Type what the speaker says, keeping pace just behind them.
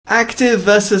Active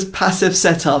versus passive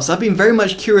setups. I've been very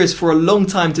much curious for a long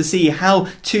time to see how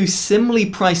two similarly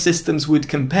priced systems would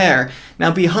compare.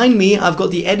 Now behind me I've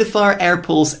got the Edifier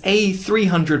Airpulse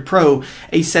A300 Pro,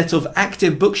 a set of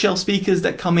active bookshelf speakers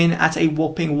that come in at a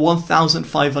whopping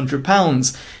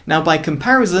 £1,500. Now by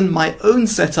comparison, my own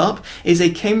setup is a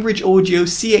Cambridge Audio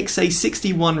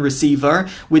CXA61 receiver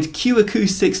with Q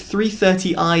Acoustics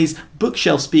 330i's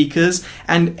bookshelf speakers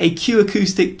and a Q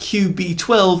Acoustic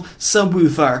QB12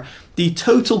 subwoofer. The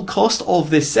total cost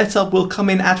of this setup will come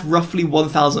in at roughly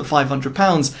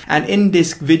 £1,500, and in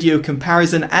this video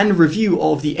comparison and review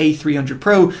of the A300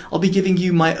 Pro, I'll be giving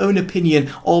you my own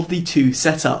opinion of the two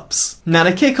setups. Now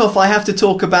to kick off, I have to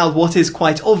talk about what is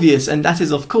quite obvious, and that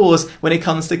is of course when it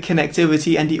comes to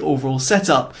connectivity and the overall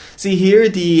setup. See here,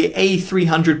 the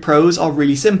A300 Pros are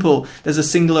really simple. There's a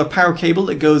singular power cable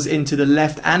that goes into the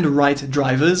left and right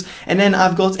drivers, and then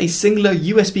I've got a singular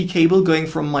USB cable going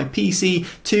from my PC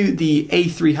to the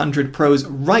A300 Pro's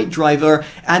right driver,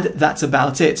 and that's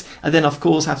about it. I then of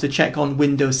course have to check on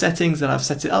Windows settings that I've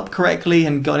set it up correctly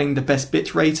and getting the best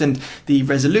bitrate and the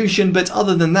resolution, but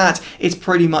other than that it's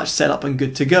pretty much set up and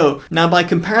good to go. Now by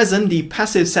comparison, the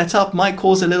passive setup might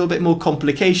cause a little bit more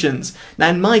complications. Now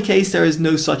in my case there is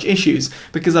no such issues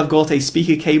because I've got a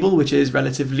speaker cable which is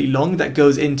relatively long that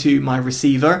goes into my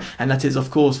receiver, and that is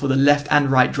of course for the left and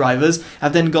right drivers.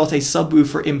 I've then got a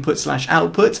subwoofer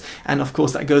input/output, and of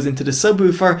course that goes into the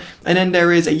subwoofer, and then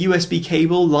there is a USB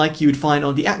cable like you would find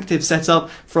on the active setup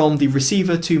from the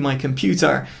receiver to my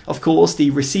computer. Of course the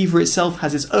receiver itself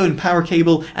has its own power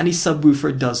cable and the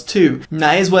subwoofer does too.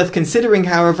 Now it is worth considering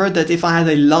however that if I had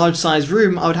a large size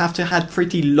room I would have to have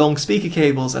pretty long speaker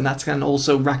cables, and that can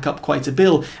also rack up quite a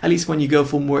bill, at least when you go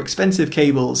for more expensive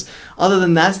cables. Other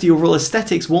than that, the overall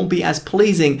aesthetics won't be as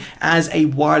pleasing as a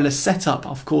wireless setup,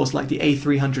 of course like the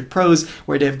A300 Pros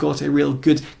where they've got a real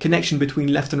good connection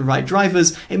between left and right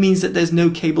drivers. It means that there's no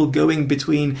cable going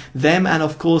between them, and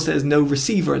of course there's no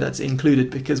receiver that's included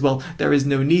because, well, there is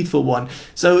no need for one.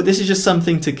 So this is just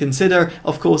something to consider,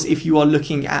 of course, if you are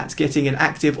looking at getting an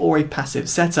active or a passive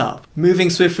setup. Moving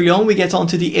swiftly on, we get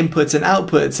onto the inputs and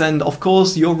outputs, and of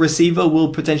course your receiver will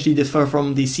potentially differ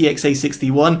from the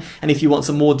CXA61, and if you want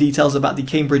some more details about the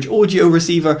Cambridge Audio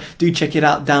receiver, do check it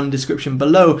out down in the description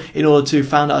below in order to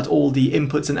find out all the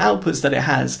inputs and outputs that it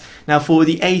has. Now for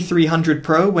the A300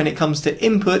 Pro, when it comes to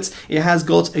inputs, it has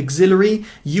got auxiliary,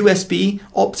 USB,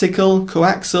 optical,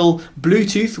 coaxial,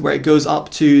 Bluetooth where it goes up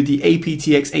to the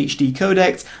aptX HD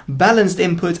codec, balanced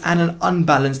input and an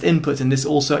unbalanced input, and this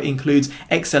also includes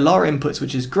XLR inputs,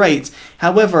 which is great.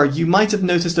 However, you might have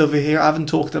noticed over here I haven't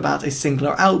talked about a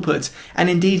singular output, and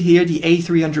indeed here the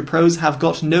A300 Pros have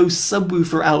got no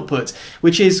subwoofer output,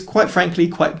 which is quite frankly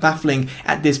quite baffling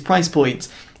at this price point.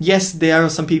 Yes, there are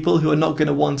some people who are not going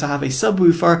to want to have a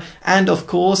subwoofer, and of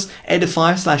course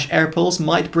Edifier/Airpulse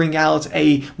might bring out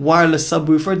a wireless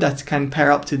subwoofer that can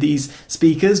pair up to these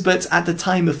speakers, but at the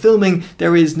time of filming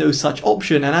there is no such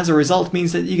option, and as a result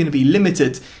means that you're going to be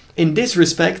limited. In this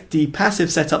respect, the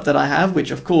passive setup that I have, which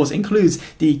of course includes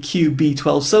the QB12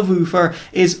 subwoofer,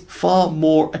 is far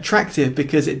more attractive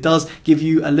because it does give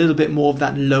you a little bit more of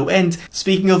that low end.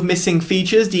 Speaking of missing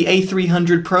features, the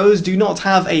A300 Pros do not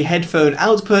have a headphone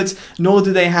output, nor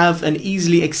do they have an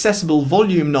easily accessible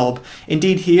volume knob.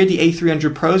 Indeed here the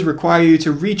A300 Pros require you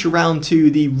to reach around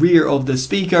to the rear of the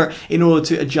speaker in order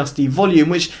to adjust the volume,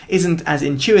 which isn't as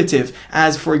intuitive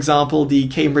as, for example, the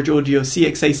Cambridge Audio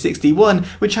CXA61,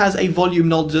 which has a volume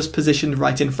knob just positioned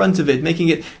right in front of it, making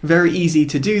it very easy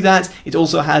to do that. It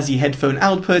also has the headphone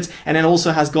output, and then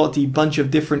also has got the bunch of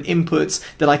different inputs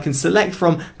that I can select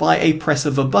from by a press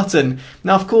of a button.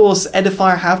 Now of course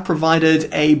Edifier have provided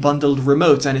a bundled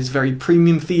remote, and it's very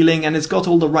premium feeling, and it's got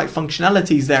all the right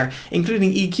functionalities there,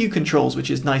 including EQ controls, which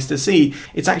is nice to see.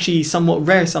 It's actually somewhat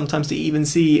rare sometimes to even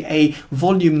see a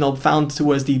volume knob found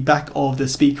towards the back of the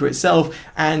speaker itself,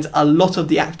 and a lot of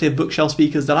the active bookshelf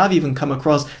speakers that I've even come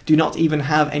across do not even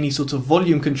have any sort of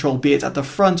volume control, be it at the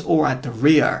front or at the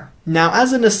rear. Now,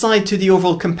 as an aside to the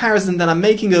overall comparison that I'm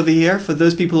making over here, for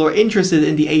those people who are interested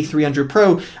in the A300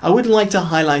 Pro, I would like to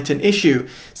highlight an issue.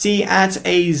 See, at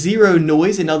a zero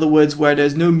noise, in other words where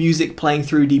there's no music playing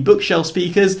through the bookshelf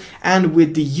speakers, and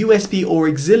with the USB or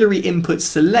auxiliary inputs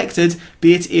selected,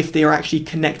 be it if they are actually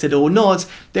connected or not,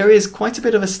 there is quite a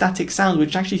bit of a static sound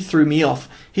which actually threw me off.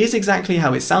 Here's exactly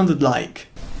how it sounded like.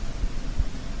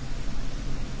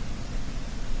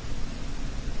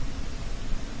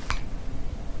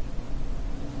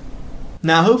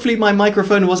 Now hopefully my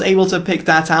microphone was able to pick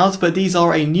that out, but these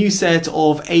are a new set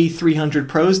of A300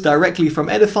 Pros directly from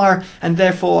Edifier, and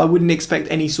therefore I wouldn't expect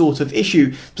any sort of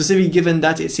issue, specifically given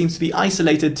that it seems to be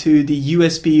isolated to the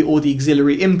USB or the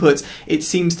auxiliary inputs. It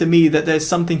seems to me that there's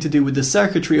something to do with the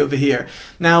circuitry over here.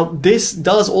 Now this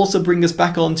does also bring us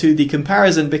back onto the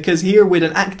comparison, because here with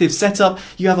an active setup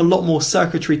you have a lot more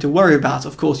circuitry to worry about.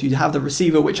 Of course you have the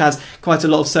receiver, which has quite a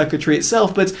lot of circuitry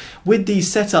itself, but with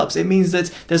these setups it means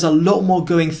that there's a lot more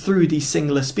going through these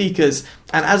singular speakers,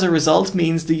 and as a result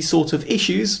means these sort of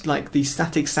issues like the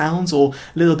static sounds or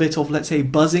a little bit of, let's say,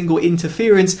 buzzing or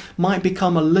interference might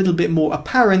become a little bit more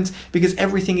apparent, because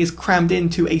everything is crammed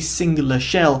into a singular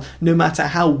shell. No matter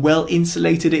how well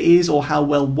insulated it is or how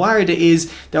well wired it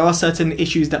is, there are certain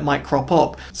issues that might crop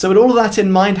up. So with all of that in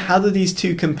mind, how do these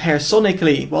two compare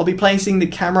sonically? Well, I'll be placing the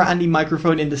camera and the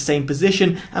microphone in the same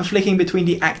position and flicking between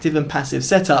the active and passive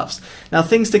setups. Now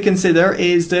things to consider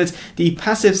is that the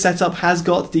passive setup has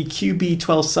got the QB12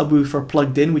 subwoofer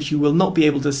plugged in, which you will not be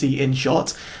able to see in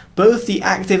shot. Both the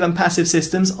active and passive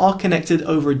systems are connected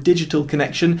over a digital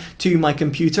connection to my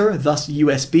computer, thus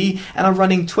USB, and are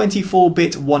running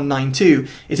 24-bit 192.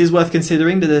 It is worth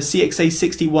considering that the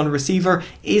CXA61 receiver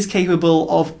is capable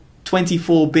of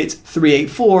 24-bit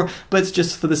 384, but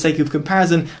just for the sake of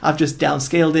comparison, I've just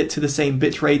downscaled it to the same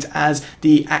bitrate as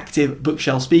the active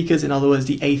bookshelf speakers, in other words,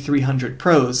 the A300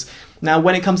 Pros. Now,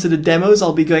 when it comes to the demos,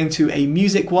 I'll be going to a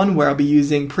music one where I'll be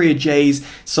using Priya J's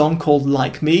song called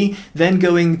Like Me, then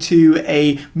going to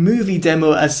a movie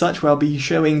demo as such where I'll be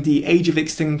showing the Age of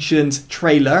Extinction's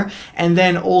trailer, and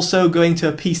then also going to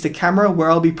a piece to camera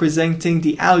where I'll be presenting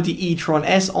the Audi e-tron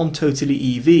S on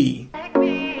Totally EV.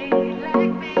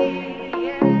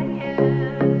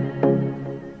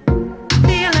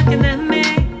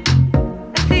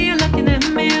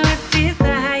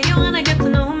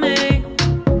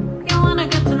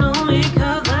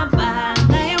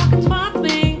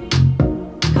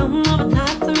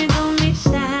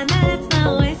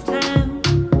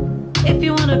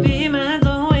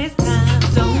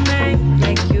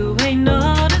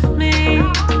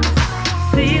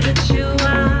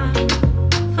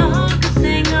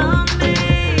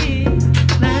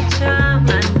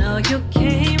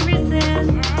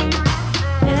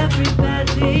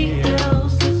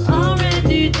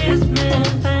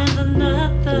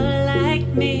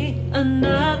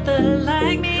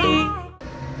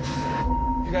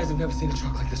 I've never seen a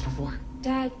truck like this before.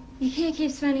 Dad, you can't keep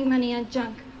spending money on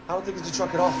junk. I don't think it's a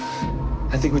truck at all.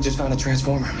 I think we just found a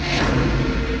transformer.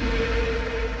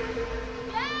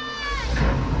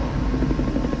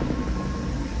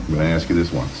 I'm gonna ask you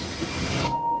this once.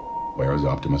 Where is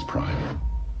Optimus Prime?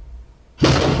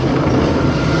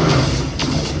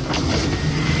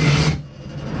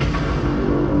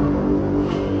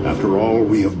 After all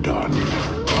we have done,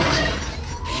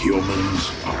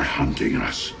 humans are hunting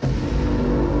us.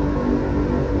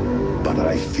 But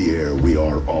I fear we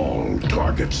are all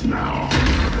targets now.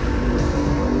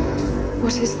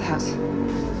 What is that?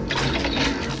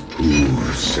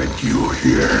 Who sent you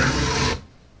here?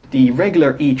 The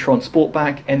regular e-tron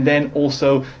Sportback, and then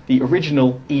also the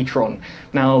original e-tron.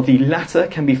 Now the latter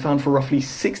can be found for roughly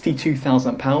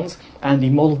 £62,000, and the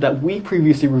model that we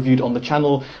previously reviewed on the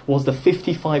channel was the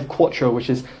 55 Quattro, which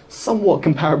is somewhat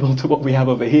comparable to what we have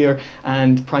over here,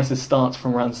 and prices start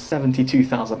from around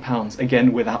 £72,000,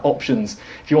 again without options.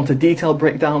 If you want a detailed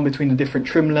breakdown between the different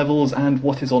trim levels and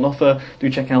what is on offer, do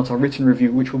check out our written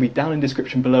review, which will be down in the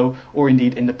description below, or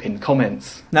indeed in the pinned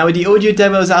comments. Now with the audio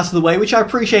demos out of the way, which I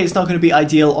appreciate it's not going to be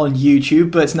ideal on YouTube,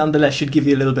 but nonetheless should give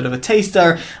you a little bit of a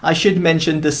taster, I should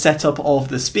mention the setup of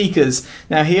the speakers.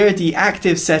 Now here, the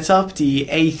active setup, the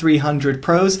A300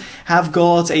 Pros, have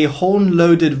got a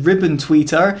horn-loaded ribbon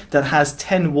tweeter that has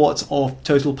 10 watts of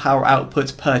total power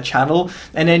output per channel,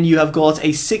 and then you have got a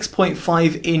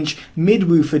 6.5-inch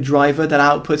mid-woofer driver that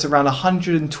outputs around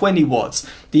 120 watts.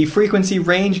 The frequency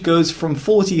range goes from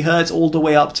 40 Hz all the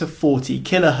way up to 40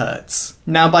 kHz.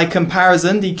 Now by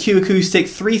comparison, the Q Acoustic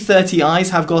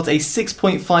 330i's have got a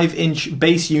 6.5-inch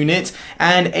bass unit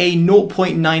and a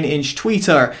 0.9-inch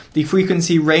tweeter. The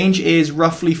frequency range is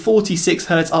roughly 46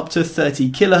 Hz up to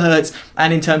 30 kHz,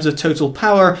 and in terms of total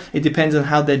power, it depends on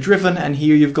how they're driven, and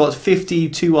here you've got 50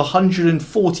 to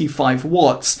 145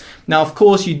 watts. Now of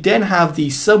course you then have the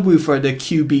subwoofer, the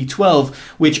QB12,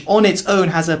 which on its own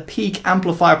has a peak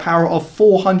amplifier power of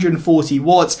 440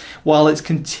 watts, while its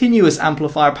continuous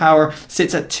amplifier power sits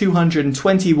sits at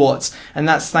 220 watts, and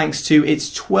that's thanks to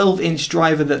its 12-inch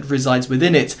driver that resides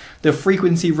within it. The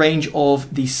frequency range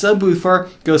of the subwoofer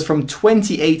goes from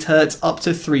 28 Hz up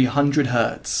to 300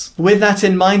 Hz. With that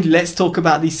in mind, let's talk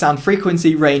about the sound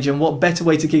frequency range, and what better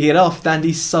way to kick it off than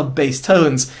the sub-bass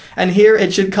tones. And here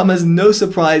it should come as no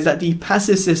surprise that the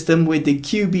passive system with the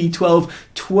QB12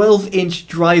 12-inch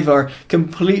driver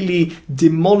completely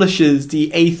demolishes the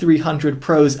A300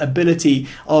 Pro's ability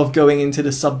of going into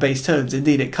the sub-bass tones.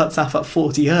 Indeed, it cuts off at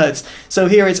 40 Hz. So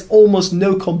here it's almost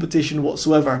no competition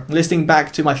whatsoever. Listening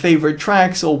back to my favorite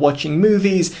tracks or watching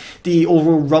movies, the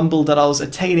overall rumble that I was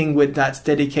attaining with that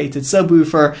dedicated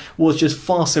subwoofer was just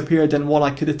far superior than what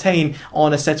I could attain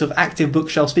on a set of active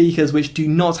bookshelf speakers which do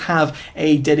not have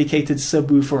a dedicated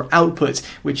subwoofer output,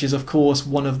 which is of course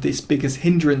one of its biggest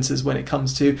hindrances when it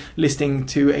comes to listening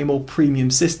to a more premium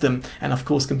system, and of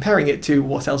course comparing it to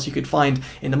what else you could find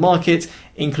in the market,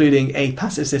 including a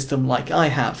passive system like I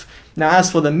have. Now,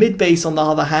 as for the mid-bass, on the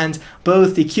other hand,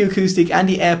 both the Q-Acoustic and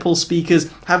the Airpulse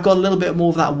speakers have got a little bit more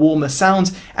of that warmer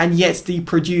sound, and yet they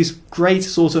produce great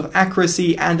sort of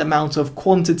accuracy and amount of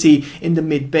quantity in the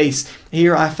mid-bass.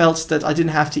 Here I felt that I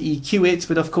didn't have to EQ it,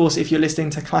 but of course if you're listening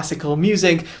to classical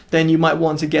music, then you might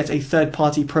want to get a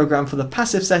third-party program for the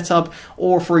passive setup,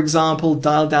 or for example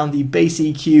dial down the bass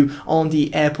EQ on the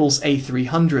Airpulse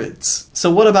A300s. So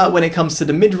what about when it comes to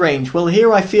the mid-range? Well,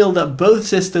 here I feel that both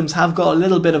systems have got a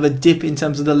little bit of a dip in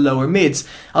terms of the lower mids.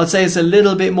 I would say it's a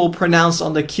little bit more pronounced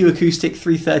on the Q-Acoustic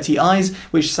 330Is,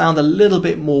 which sound a little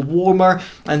bit more warmer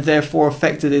and therefore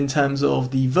affected in terms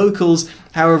of the vocals.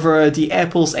 However, the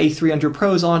Airpulse A300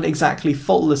 Pros aren't exactly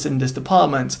faultless in this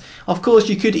department. Of course,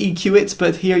 you could EQ it,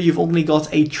 but here you've only got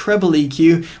a treble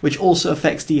EQ, which also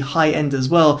affects the high end as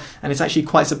well. And it's actually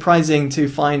quite surprising to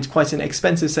find quite an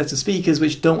expensive set of speakers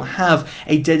which don't have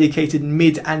a dedicated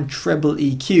mid and treble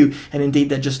EQ, and indeed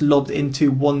they're just lobbed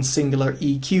into one singular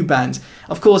EQ band.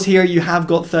 Of course, here you have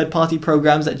got third-party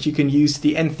programs that you can use to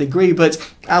the nth degree, but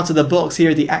out of the box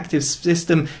here, the active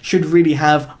system should really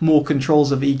have more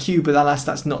controls of EQ, but alas,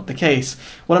 that's not the case.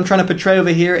 What I'm trying to portray over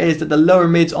here is that the lower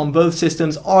mids on both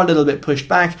systems are a little bit pushed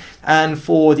back, and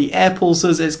for the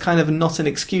Airpulses it's kind of not an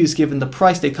excuse given the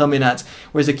price they come in at,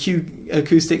 whereas the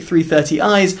Q-Acoustic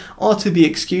 330Is are to be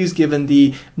excused given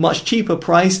the much cheaper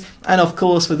price. And of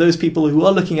course, for those people who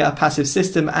are looking at a passive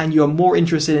system and you're more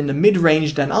interested in the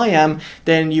mid-range than I am,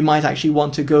 then you might actually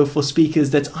want to go for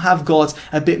speakers that have got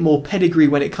a bit more pedigree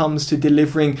when it comes to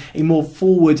delivering a more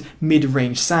forward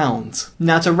mid-range sound.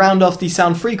 Now, to round off the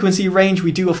sound frequency range,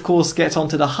 we do of course get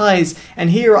onto the highs,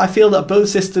 and here I feel that both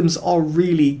systems are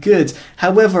really good.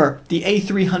 However, the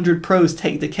A300 Pros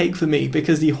take the cake for me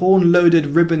because the horn-loaded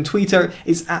ribbon tweeter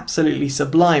is absolutely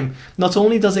sublime. Not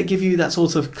only does it give you that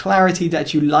sort of clarity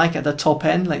that you like at the top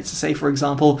end, like to say for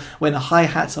example when the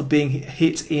hi-hats are being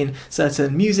hit in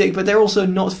certain music, but they're also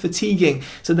not fatiguing,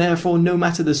 so therefore no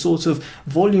matter the sort of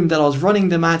volume that I was running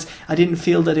them at, I didn't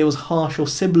feel that it was harsh or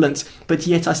sibilant, but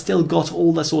yet I still got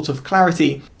all the sort of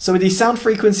clarity. So with the sound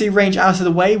frequency range out of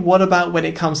the way, what about when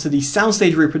it comes to the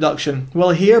Soundstage reproduction? Well,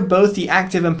 here both the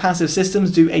active and passive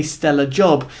systems do a stellar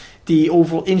job. The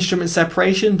overall instrument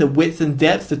separation, the width and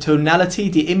depth, the tonality,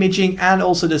 the imaging, and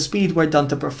also the speed were done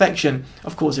to perfection.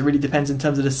 Of course, it really depends in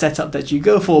terms of the setup that you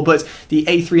go for, but the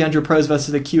A300 Pros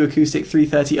versus the Q-Acoustic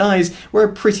 330Is were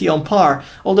pretty on par.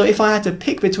 Although if I had to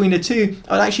pick between the two,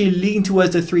 I would actually lean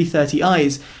towards the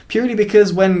 330Is, purely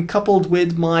because when coupled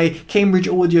with my Cambridge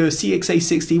Audio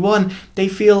CX-A61, they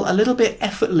feel a little bit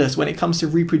effortless when it comes to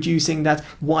reproducing that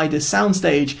wider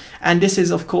soundstage. And this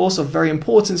is of course of very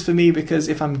importance for me, because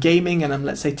if I'm gaming and I'm,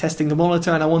 let's say, testing the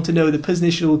monitor and I want to know the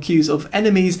positional cues of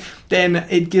enemies, then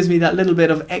it gives me that little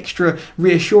bit of extra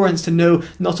reassurance to know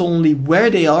not only where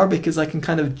they are, because I can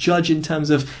kind of judge in terms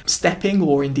of stepping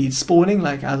or indeed spawning,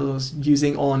 like as I was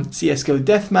using on CSGO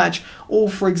Deathmatch, or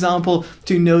for example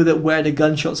to know that where the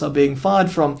gunshots are being fired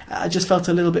from. I just felt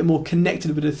a little bit more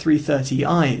connected with the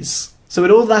 330Is. So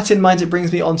with all that in mind, it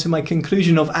brings me on to my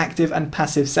conclusion of active and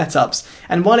passive setups.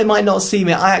 And while it might not seem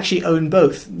it, I actually own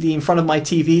both. In front of my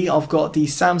TV, I've got the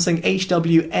Samsung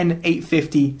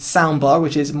HW-N850 soundbar,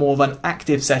 which is more of an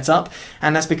active setup.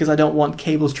 And that's because I don't want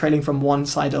cables trailing from one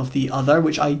side of the other,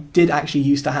 which I did actually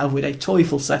used to have with a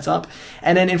Teufel setup.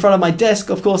 And then in front of my desk,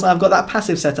 of course, I've got that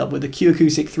passive setup with the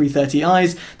Q-Acoustic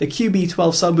 330Is, the QB12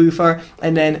 subwoofer,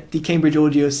 and then the Cambridge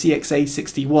Audio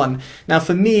CX-A61. Now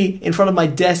for me, in front of my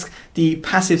desk, the the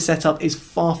passive setup is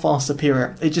far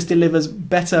superior. It just delivers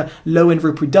better low-end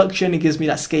reproduction. It gives me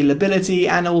that scalability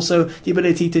and also the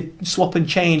ability to swap and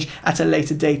change at a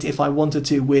later date if I wanted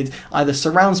to, with either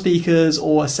surround speakers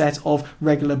or a set of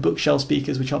regular bookshelf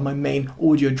speakers, which are my main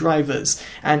audio drivers.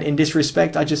 And in this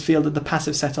respect, I just feel that the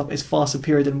passive setup is far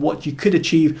superior than what you could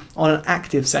achieve on an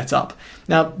active setup.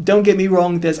 Now, don't get me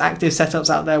wrong, there's active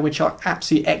setups out there which are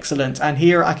absolutely excellent, and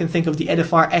here I can think of the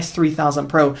Edifier S3000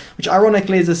 Pro, which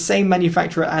ironically is the same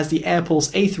manufacturer as the Airpulse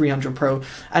A300 Pro,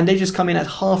 and they just come in at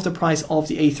half the price of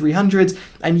the A300s,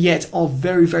 and yet are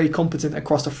very competent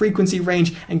across the frequency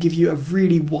range and give you a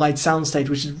really wide soundstage,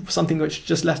 which is something which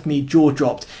just left me jaw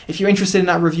dropped. If you're interested in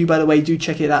that review, by the way, do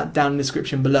check it out down in the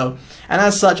description below. And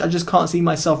as such, I just can't see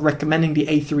myself recommending the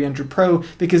A300 Pro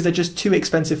because they're just too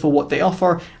expensive for what they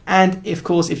offer, and of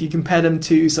course if you compare them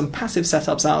to some passive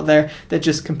setups out there, they're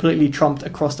just completely trumped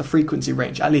across the frequency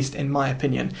range, at least in my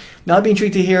opinion. Now I'd be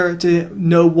intrigued to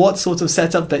know what sort of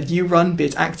setup that you run, be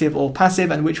it active or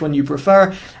passive, and which one you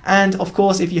prefer. And of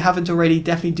course, if you haven't already,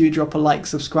 definitely do drop a like,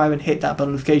 subscribe and hit that bell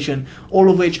notification, all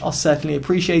of which are certainly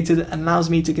appreciated and allows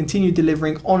me to continue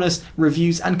delivering honest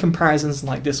reviews and comparisons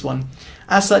like this one.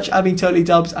 As such, I've been Totally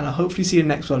Dubbed, and I'll hopefully see you in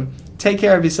the next one. Take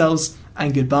care of yourselves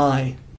and goodbye.